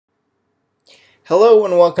Hello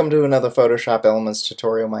and welcome to another Photoshop Elements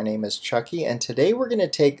tutorial. My name is Chucky and today we're going to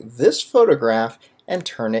take this photograph and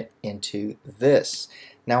turn it into this.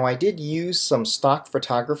 Now I did use some stock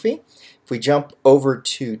photography. If we jump over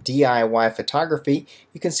to DIY photography,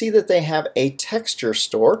 you can see that they have a texture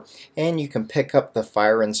store and you can pick up the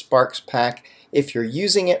Fire and Sparks pack. If you're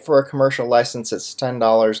using it for a commercial license, it's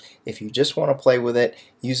 $10. If you just want to play with it,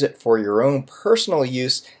 use it for your own personal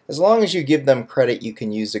use. As long as you give them credit, you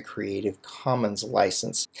can use a Creative Commons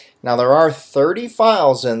license. Now there are 30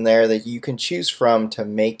 files in there that you can choose from to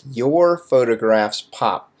make your photographs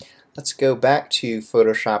pop. Let's go back to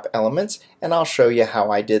Photoshop Elements and I'll show you how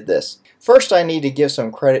I did this. First, I need to give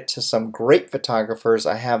some credit to some great photographers.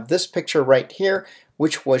 I have this picture right here,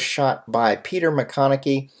 which was shot by Peter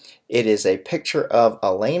McConaughey. It is a picture of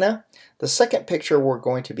Elena. The second picture we're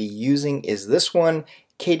going to be using is this one,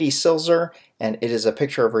 Katie Silzer, and it is a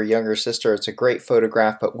picture of her younger sister. It's a great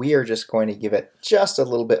photograph, but we are just going to give it just a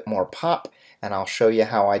little bit more pop, and I'll show you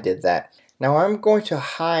how I did that. Now I'm going to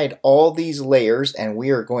hide all these layers and we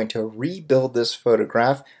are going to rebuild this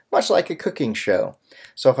photograph much like a cooking show.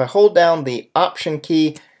 So if I hold down the Option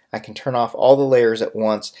key, I can turn off all the layers at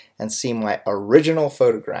once and see my original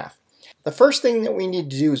photograph. The first thing that we need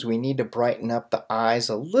to do is we need to brighten up the eyes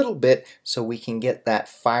a little bit so we can get that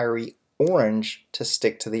fiery orange to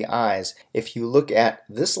stick to the eyes. If you look at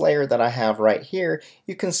this layer that I have right here,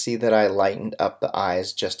 you can see that I lightened up the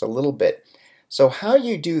eyes just a little bit. So how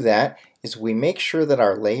you do that is we make sure that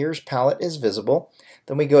our layers palette is visible.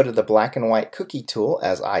 Then we go to the black and white cookie tool,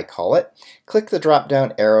 as I call it, click the drop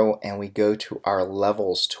down arrow and we go to our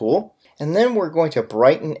levels tool. And then we're going to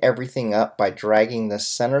brighten everything up by dragging the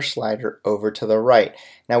center slider over to the right.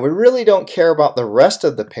 Now we really don't care about the rest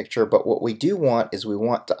of the picture, but what we do want is we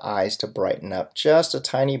want the eyes to brighten up just a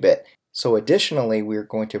tiny bit. So additionally, we're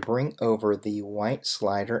going to bring over the white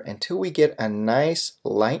slider until we get a nice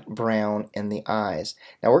light brown in the eyes.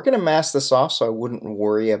 Now we're going to mask this off so I wouldn't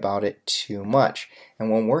worry about it too much.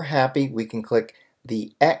 And when we're happy, we can click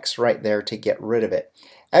the X right there to get rid of it.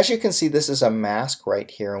 As you can see, this is a mask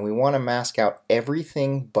right here, and we want to mask out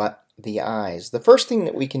everything but the eyes. The first thing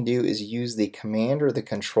that we can do is use the Command or the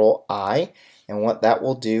Control I, and what that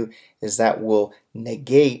will do is that will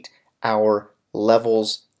negate our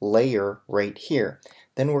levels layer right here.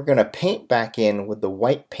 Then we're going to paint back in with the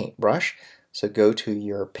white paintbrush. So go to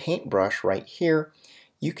your paintbrush right here.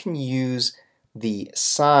 You can use the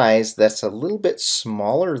size that's a little bit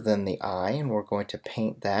smaller than the eye, and we're going to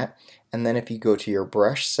paint that. And then if you go to your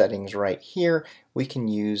brush settings right here, we can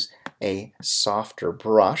use a softer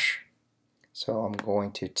brush. So I'm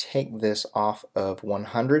going to take this off of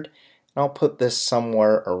 100 and I'll put this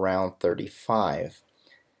somewhere around 35.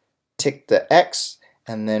 Tick the X,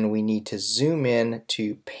 and then we need to zoom in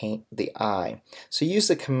to paint the eye. So use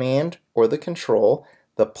the Command or the Control,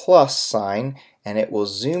 the plus sign, and it will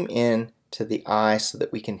zoom in to the eye so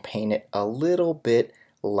that we can paint it a little bit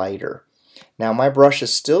lighter. Now my brush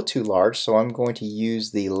is still too large, so I'm going to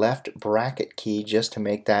use the left bracket key just to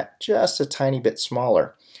make that just a tiny bit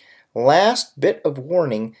smaller. Last bit of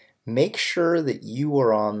warning, make sure that you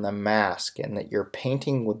are on the mask and that you're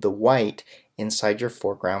painting with the white inside your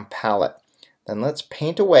foreground palette. Then let's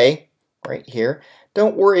paint away right here.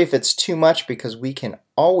 Don't worry if it's too much because we can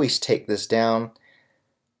always take this down,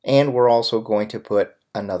 and we're also going to put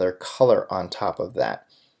another color on top of that.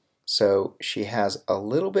 So she has a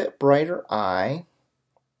little bit brighter eye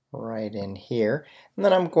right in here, and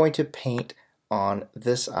then I'm going to paint on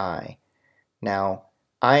this eye. Now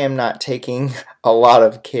I am not taking a lot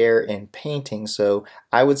of care in painting, so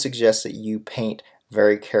I would suggest that you paint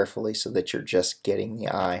very carefully so that you're just getting the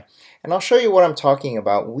eye. And I'll show you what I'm talking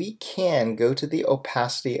about. We can go to the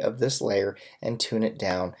opacity of this layer and tune it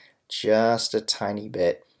down just a tiny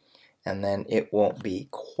bit, and then it won't be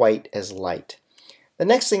quite as light. The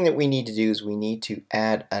next thing that we need to do is we need to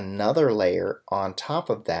add another layer on top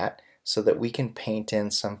of that so that we can paint in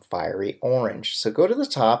some fiery orange. So go to the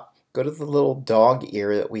top, go to the little dog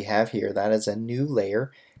ear that we have here. That is a new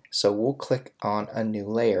layer, so we'll click on a new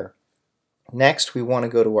layer. Next, we want to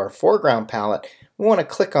go to our foreground palette. We want to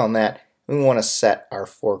click on that. We want to set our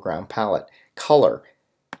foreground palette color.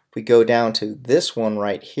 If we go down to this one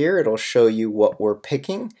right here, it'll show you what we're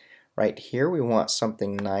picking. Right here, we want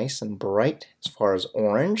something nice and bright as far as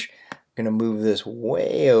orange. I'm going to move this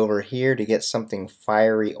way over here to get something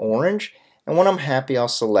fiery orange. And when I'm happy, I'll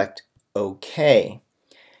select OK.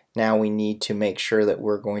 Now we need to make sure that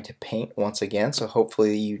we're going to paint once again, so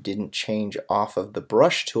hopefully you didn't change off of the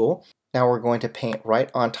brush tool. Now we're going to paint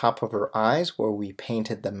right on top of her eyes where we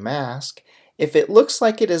painted the mask, If it looks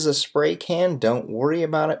like it is a spray can, don't worry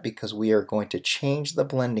about it because we are going to change the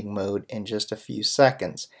blending mode in just a few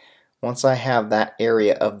seconds. Once I have that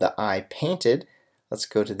area of the eye painted, let's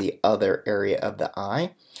go to the other area of the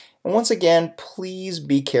eye. And once again, please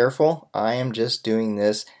be careful. I am just doing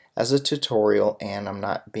this as a tutorial and I'm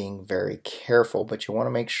not being very careful, but you want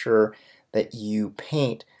to make sure that you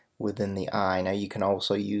paint within the eye. Now you can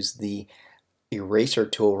also use the eraser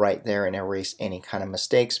tool right there and erase any kind of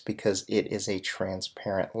mistakes because it is a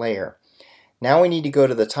transparent layer. Now we need to go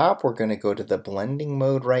to the top. We're going to go to the blending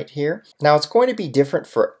mode right here. Now it's going to be different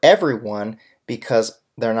for everyone because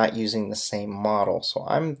they're not using the same model. So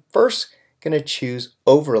I'm first going to choose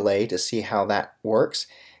overlay to see how that works.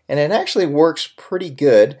 And it actually works pretty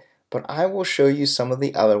good, but I will show you some of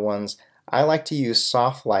the other ones. I like to use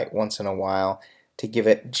soft light once in a while to give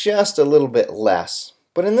it just a little bit less.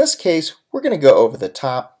 But in this case, we're going to go over the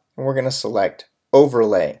top and we're going to select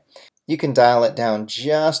overlay. You can dial it down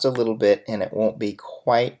just a little bit and it won't be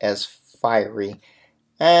quite as fiery,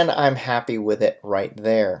 and I'm happy with it right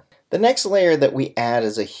there. The next layer that we add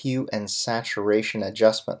is a hue and saturation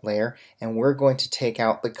adjustment layer, and we're going to take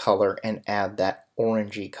out the color and add that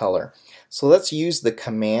orangey color. So let's use the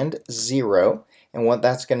Command 0, and what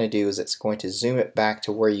that's going to do is it's going to zoom it back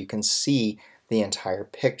to where you can see the entire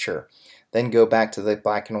picture. Then go back to the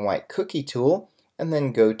black and white cookie tool and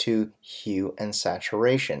then go to hue and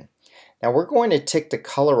saturation. Now we're going to tick the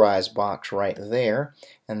colorize box right there,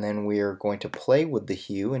 and then we are going to play with the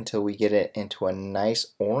hue until we get it into a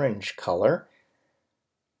nice orange color.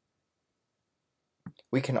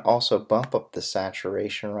 We can also bump up the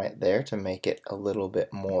saturation right there to make it a little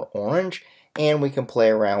bit more orange, and we can play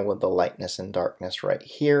around with the lightness and darkness right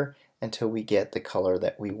here until we get the color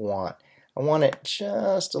that we want. I want it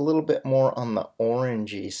just a little bit more on the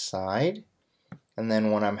orangey side, and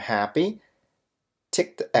then when I'm happy,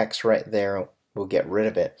 tick the X right there, we'll get rid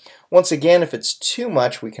of it. Once again, if it's too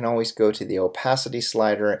much, we can always go to the opacity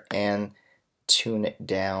slider and tune it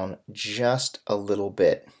down just a little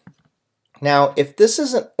bit. Now, if this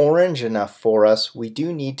isn't orange enough for us, we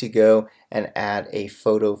do need to go and add a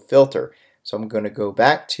photo filter. So I'm going to go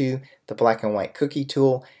back to the black and white cookie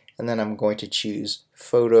tool, and then I'm going to choose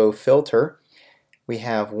photo filter. We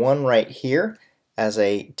have one right here as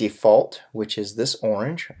a default, which is this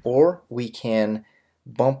orange, or we can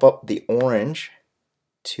bump up the orange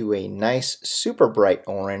to a nice super bright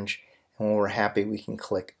orange, and when we're happy we can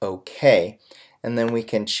click OK. And then we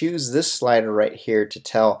can choose this slider right here to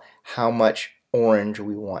tell how much orange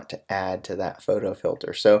we want to add to that photo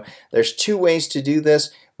filter. So there's two ways to do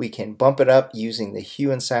this. We can bump it up using the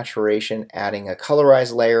hue and saturation, adding a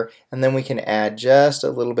colorized layer, and then we can add just a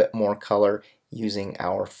little bit more color using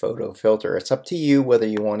our photo filter. It's up to you whether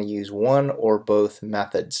you want to use one or both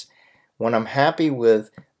methods. When I'm happy with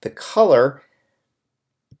the color,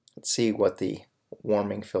 let's see what the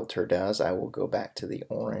warming filter does. I will go back to the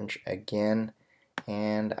orange again,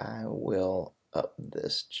 and I will up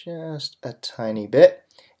this just a tiny bit,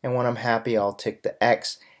 and when I'm happy I'll tick the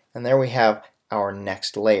X, and there we have our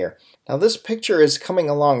next layer. Now this picture is coming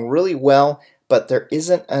along really well, but there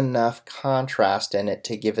isn't enough contrast in it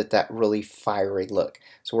to give it that really fiery look.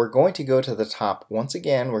 So we're going to go to the top. Once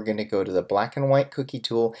again, we're going to go to the black and white cookie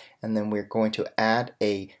tool, and then we're going to add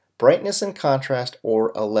a brightness and contrast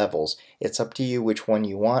or a levels. It's up to you which one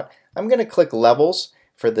you want. I'm going to click levels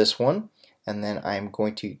for this one, and then I'm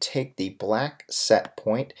going to take the black set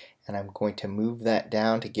point and I'm going to move that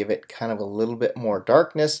down to give it kind of a little bit more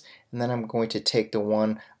darkness, and then I'm going to take the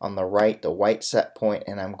one on the right, the white set point,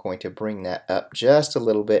 and I'm going to bring that up just a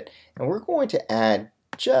little bit, and we're going to add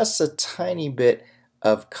just a tiny bit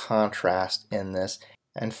of contrast in this.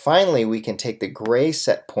 And finally we can take the gray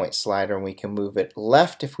set point slider and we can move it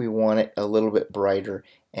left if we want it a little bit brighter,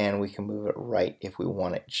 and we can move it right if we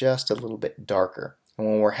want it just a little bit darker. And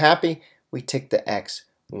when we're happy, we tick the X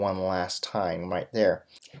one last time right there.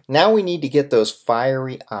 Now we need to get those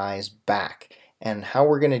fiery eyes back, and how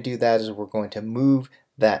we're going to do that is we're going to move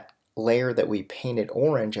that layer that we painted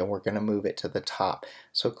orange and we're going to move it to the top.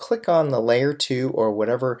 So click on the layer 2 or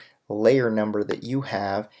whatever layer number that you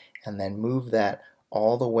have, and then move that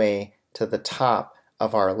all the way to the top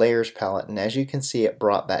of our layers palette, and as you can see it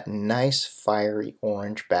brought that nice fiery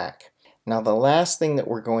orange back. Now the last thing that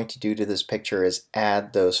we're going to do to this picture is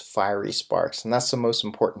add those fiery sparks, and that's the most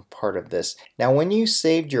important part of this. Now when you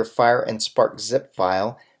saved your fire and spark zip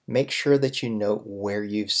file, make sure that you note where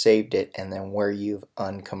you've saved it and then where you've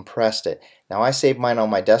uncompressed it. Now I saved mine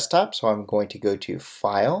on my desktop, so I'm going to go to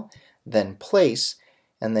File, then Place,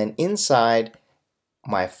 and then inside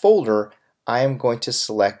my folder I am going to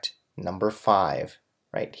select number 5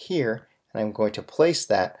 right here, and I'm going to place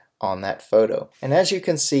that on that photo. And as you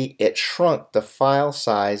can see, it shrunk the file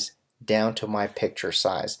size down to my picture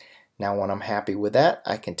size. Now when I'm happy with that,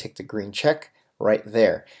 I can tick the green check right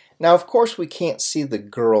there. Now of course we can't see the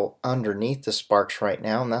girl underneath the sparks right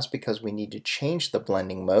now, and that's because we need to change the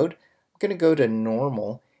blending mode. I'm going to go to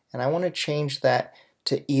normal, and I want to change that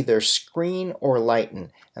to either screen or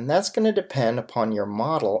lighten, and that's going to depend upon your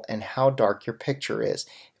model and how dark your picture is.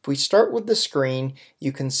 If we start with the screen,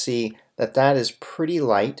 you can see that that is pretty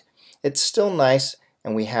light. It's still nice,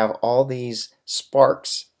 and we have all these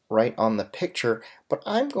sparks right on the picture, but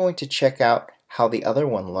I'm going to check out how the other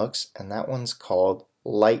one looks, and that one's called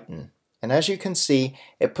lighten. And as you can see,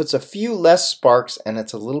 it puts a few less sparks and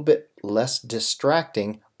it's a little bit less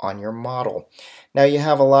distracting on your model. Now you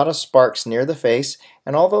have a lot of sparks near the face,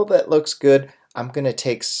 and although that looks good, I'm going to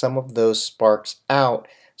take some of those sparks out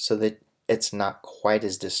so that it's not quite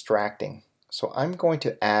as distracting. So I'm going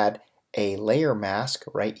to add a layer mask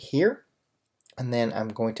right here, and then I'm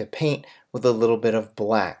going to paint with a little bit of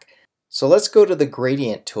black. So let's go to the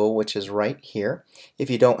gradient tool, which is right here. If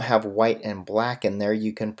you don't have white and black in there,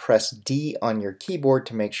 you can press D on your keyboard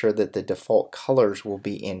to make sure that the default colors will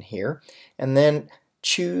be in here, and then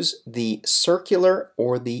choose the circular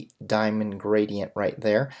or the diamond gradient right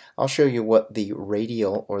there. I'll show you what the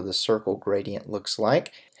radial or the circle gradient looks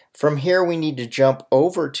like. From here we need to jump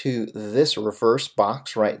over to this reverse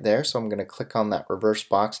box right there, so I'm going to click on that reverse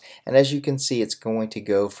box, and as you can see it's going to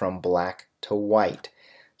go from black to white.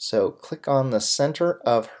 So click on the center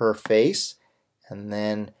of her face and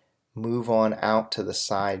then move on out to the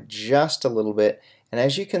side just a little bit, and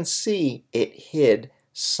as you can see it hid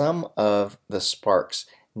some of the sparks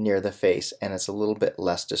near the face and it's a little bit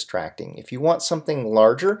less distracting. If you want something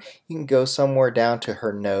larger, you can go somewhere down to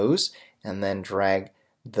her nose and then drag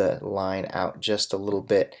the line out just a little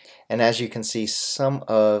bit, and as you can see some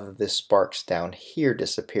of the sparks down here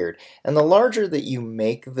disappeared, and the larger that you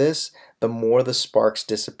make this, the more the sparks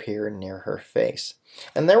disappear near her face.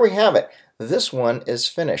 And there we have it. This one is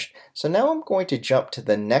finished. So now I'm going to jump to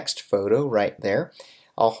the next photo right there.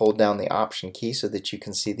 I'll hold down the Option key so that you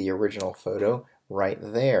can see the original photo right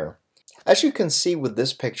there. As you can see with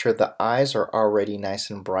this picture, the eyes are already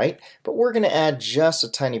nice and bright, but we're going to add just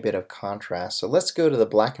a tiny bit of contrast. So let's go to the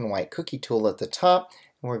black and white cookie tool at the top,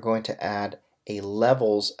 and we're going to add a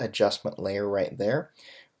levels adjustment layer right there.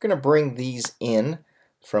 We're going to bring these in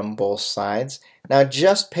from both sides. Now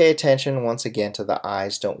just pay attention once again to the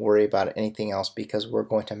eyes. Don't worry about anything else because we're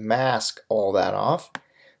going to mask all that off.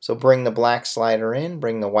 So bring the black slider in,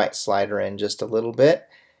 bring the white slider in just a little bit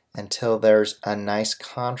until there's a nice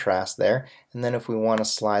contrast there, and then if we want to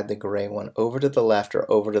slide the gray one over to the left or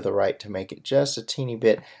over to the right to make it just a teeny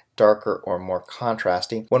bit darker or more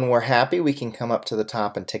contrasty. When we're happy, we can come up to the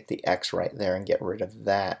top and tick the X right there and get rid of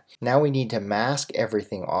that. Now we need to mask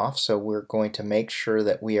everything off, so we're going to make sure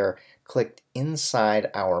that we are clicked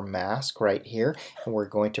inside our mask right here, and we're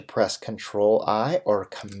going to press Control I or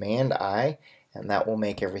Command I, and that will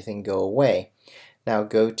make everything go away. Now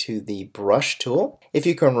go to the brush tool. If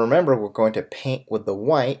you can remember, we're going to paint with the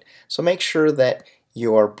white, so make sure that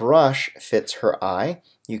your brush fits her eye.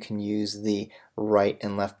 You can use the right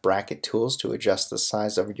and left bracket tools to adjust the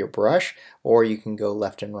size of your brush, or you can go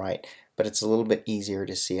left and right, but it's a little bit easier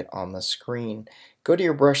to see it on the screen. Go to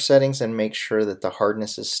your brush settings and make sure that the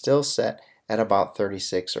hardness is still set at about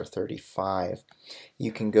 36 or 35.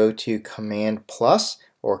 You can go to Command plus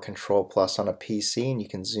or Control plus on a PC, and you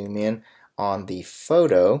can zoom in on the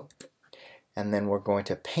photo, and then we're going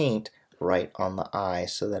to paint right on the eye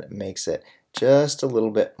so that it makes it just a little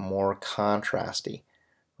bit more contrasty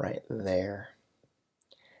right there.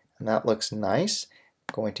 And that looks nice.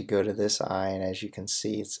 I'm going to go to this eye, and as you can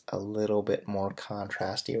see it's a little bit more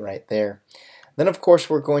contrasty right there. Then of course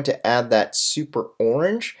we're going to add that super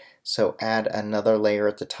orange, so add another layer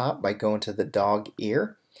at the top by going to the dog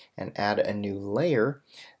ear and add a new layer.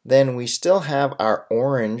 Then we still have our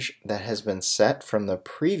orange that has been set from the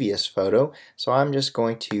previous photo, so I'm just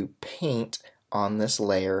going to paint on this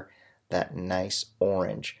layer that nice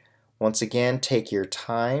orange. Once again, take your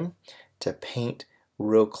time to paint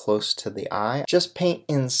real close to the eye. Just paint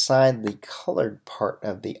inside the colored part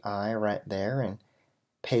of the eye right there, and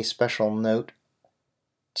pay special note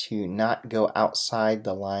to not go outside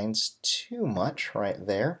the lines too much right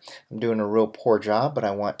there. I'm doing a real poor job, but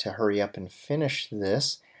I want to hurry up and finish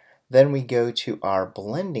this. Then we go to our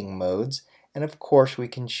blending modes, and of course we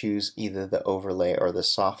can choose either the overlay or the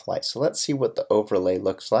soft light. So let's see what the overlay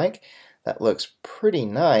looks like. That looks pretty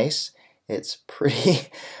nice. It's pretty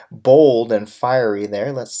bold and fiery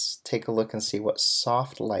there. Let's take a look and see what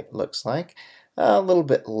soft light looks like. a little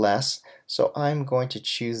bit less. So I'm going to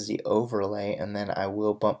choose the overlay, and then I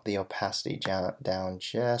will bump the opacity down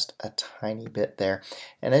just a tiny bit there.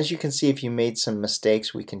 And as you can see, if you made some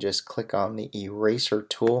mistakes, we can just click on the eraser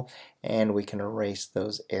tool and we can erase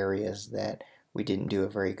those areas that we didn't do a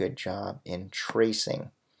very good job in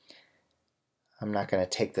tracing. I'm not going to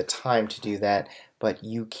take the time to do that, but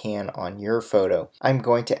you can on your photo. I'm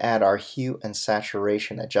going to add our hue and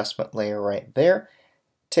saturation adjustment layer right there.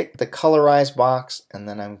 Tick the colorize box, and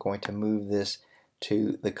then I'm going to move this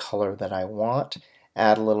to the color that I want.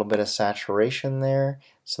 Add a little bit of saturation there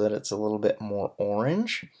so that it's a little bit more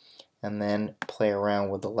orange, and then play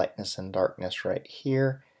around with the lightness and darkness right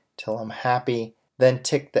here till I'm happy. Then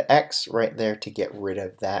tick the X right there to get rid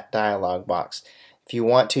of that dialog box. If you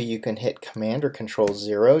want to, you can hit Command or Control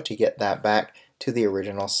 0 to get that back to the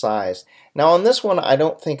original size. Now on this one, I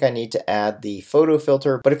don't think I need to add the photo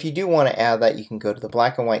filter, but if you do want to add that, you can go to the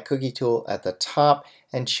black and white cookie tool at the top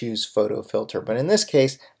and choose photo filter. But in this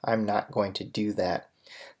case, I'm not going to do that.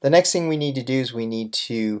 The next thing we need to do is we need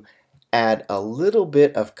to add a little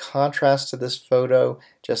bit of contrast to this photo,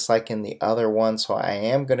 just like in the other one. So I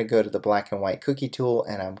am going to go to the black and white cookie tool,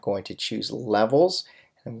 and I'm going to choose levels.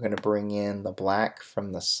 I'm going to bring in the black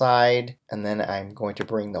from the side, and then I'm going to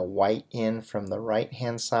bring the white in from the right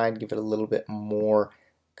hand side, give it a little bit more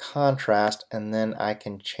contrast, and then I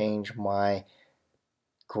can change my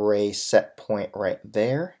gray set point right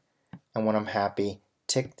there. And when I'm happy,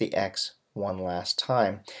 tick the X one last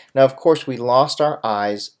time. Now of course we lost our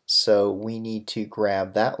eyes, so we need to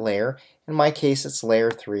grab that layer. In my case it's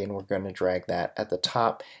layer 3, and we're going to drag that at the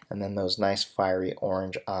top, and then those nice fiery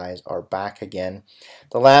orange eyes are back again.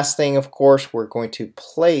 The last thing, of course, we're going to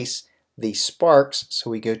place the sparks, so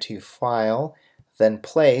we go to File, then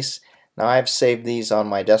Place. Now I've saved these on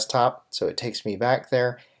my desktop, so it takes me back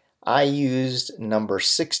there. I used number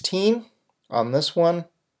 16 on this one,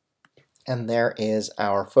 and there is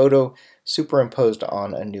our photo superimposed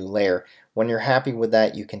on a new layer. When you're happy with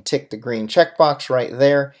that, you can tick the green checkbox right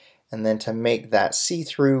there, and then to make that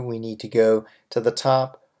see-through, we need to go to the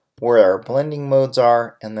top where our blending modes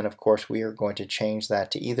are, and then of course we are going to change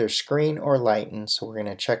that to either screen or lighten. So we're going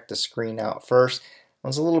to check the screen out first.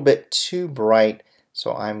 It's a little bit too bright,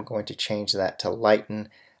 so I'm going to change that to lighten.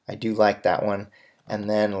 I do like that one. And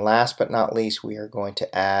then last but not least, we are going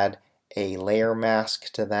to add a layer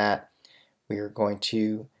mask to that. We are going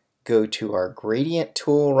to go to our gradient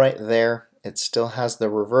tool right there. It still has the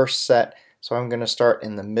reverse set, so I'm going to start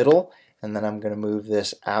in the middle, and then I'm going to move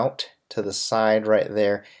this out to the side right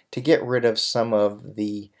there to get rid of some of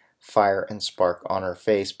the fire and spark on her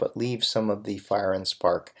face, but leave some of the fire and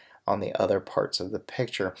spark on the other parts of the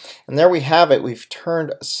picture. And there we have it. We've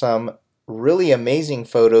turned some really amazing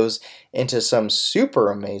photos into some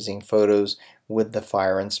super amazing photos with the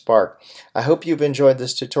fire and spark. I hope you've enjoyed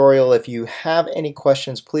this tutorial. If you have any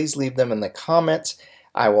questions, please leave them in the comments.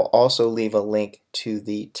 I will also leave a link to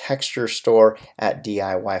the texture store at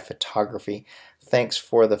DIY Photography. Thanks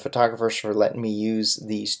for the photographers for letting me use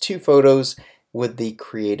these 2 photos with the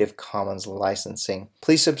Creative Commons licensing.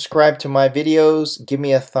 Please subscribe to my videos, give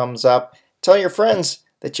me a thumbs up, tell your friends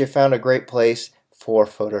that you found a great place for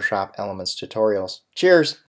Photoshop Elements tutorials. Cheers!